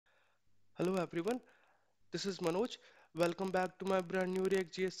Hello everyone, this is Manoj. Welcome back to my brand new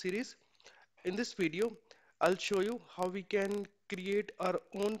React.js series. In this video, I'll show you how we can create our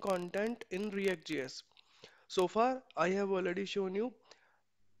own content in React.js. So far, I have already shown you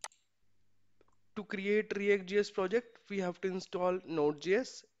to create React.js project, we have to install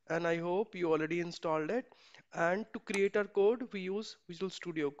Node.js and I hope you already installed it. And to create our code, we use Visual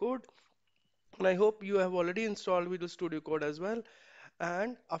Studio Code. And I hope you have already installed Visual Studio Code as well.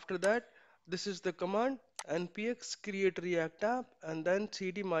 And after that, this is the command npx create react app and then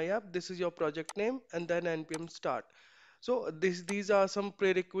cd my app. This is your project name and then npm start. So these are some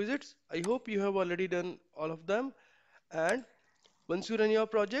prerequisites. I hope you have already done all of them. And once you run your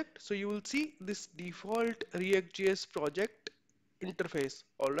project, so you will see this default React.js project interface.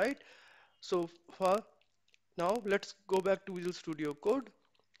 All right. So far now let's go back to Visual Studio Code.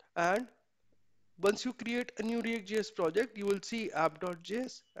 And once you create a new React.js project, you will see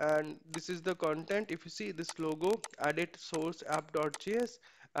app.js and this is the content. If you see this logo, edit source app.js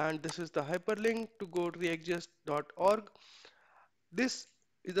and this is the hyperlink to go to reactjs.org. This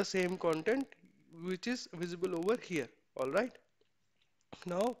is the same content which is visible over here. All right.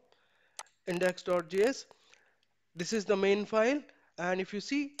 Now index.js, this is the main file. And if you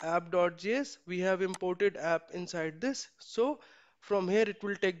see app.js, we have imported app inside this. So from here it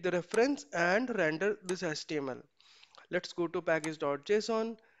will take the reference and render this HTML. Let's go to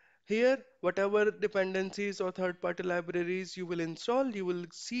package.json. Here, whatever dependencies or third-party libraries you will install, you will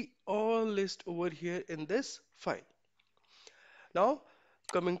see all list over here in this file. Now,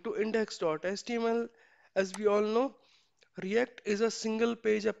 coming to index.html, as we all know, React is a single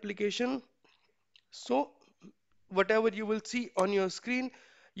page application. So, whatever you will see on your screen,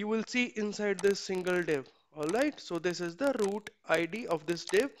 you will see inside this single div. Alright, so this is the root ID of this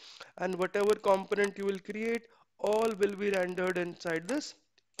div, and whatever component you will create, all will be rendered inside this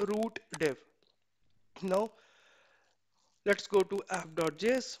root div. Now, let's go to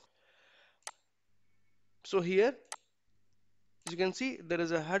app.js. So here, as you can see, there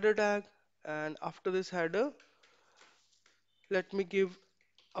is a header tag, and after this header, let me give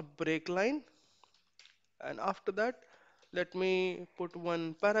a break line, and after that, let me put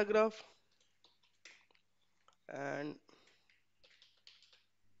one paragraph and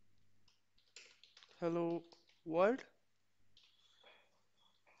hello world.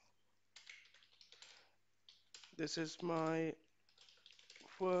 This is my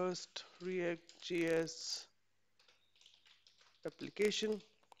first React.js application.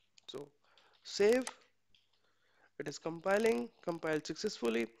 So save, it is compiling, compiled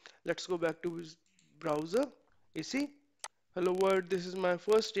successfully. Let's go back to his browser. You see, hello world, this is my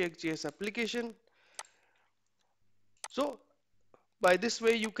first React.js application. So by this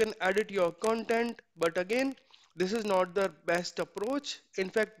way you can edit your content, but again, this is not the best approach. In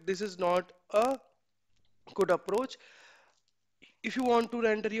fact, this is not a good approach. If you want to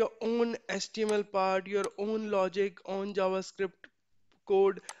render your own HTML part, your own logic, own JavaScript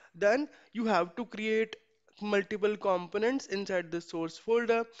code, then you have to create multiple components inside the source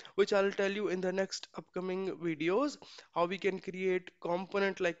folder, which I'll tell you in the next upcoming videos, how we can create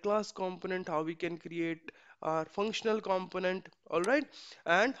component like class component, how we can create our functional component, all right,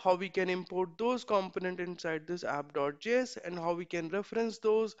 and how we can import those component inside this app.js and how we can reference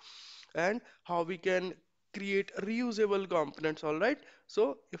those and how we can create reusable components. All right,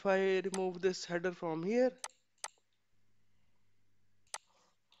 so if I remove this header from here,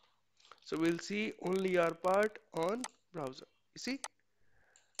 so we'll see only our part on browser. You see,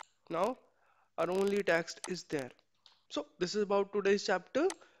 now our only text is there. So this is about today's chapter.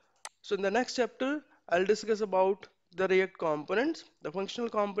 So in the next chapter, I'll discuss about the React components, the functional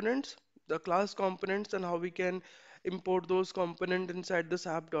components, the class components, and how we can import those components inside this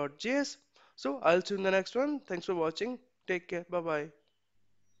app.js. So I'll see you in the next one. Thanks for watching. Take care. Bye bye.